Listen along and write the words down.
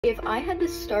If I had to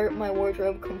start my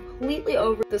wardrobe completely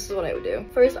over, this is what I would do.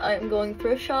 First, I'm going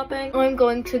thrift shopping. I'm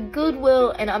going to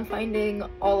Goodwill and I'm finding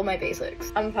all of my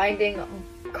basics. I'm finding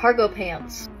cargo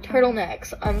pants,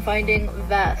 turtlenecks, I'm finding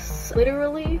vests,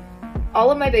 literally all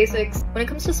of my basics. When it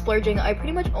comes to splurging, I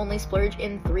pretty much only splurge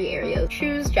in 3 areas: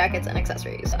 shoes, jackets, and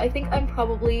accessories. I think I'm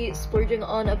probably splurging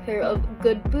on a pair of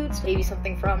good boots, maybe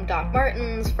something from Doc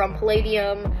Martens, from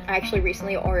Palladium. I actually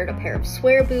recently ordered a pair of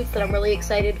swear boots that I'm really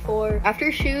excited for.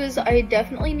 After shoes, I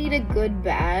definitely need a good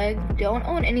bag. Don't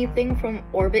own anything from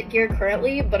Orbit Gear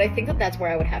currently, but I think that that's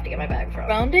where I would have to get my bag from.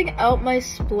 Rounding out my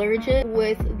splurges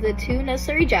with the 2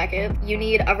 necessary jackets, you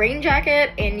need a rain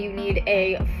jacket and you need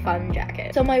a fun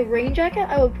jacket. So my rain jacket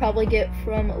I would probably get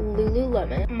from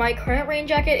Lululemon. My current rain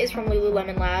jacket is from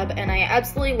Lululemon Lab and I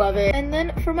absolutely love it. And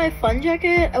then for my fun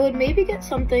jacket, I would maybe get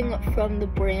something from the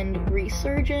brand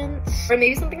Resurgence, or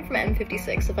maybe something from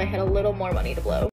M56 if I had a little more money to blow.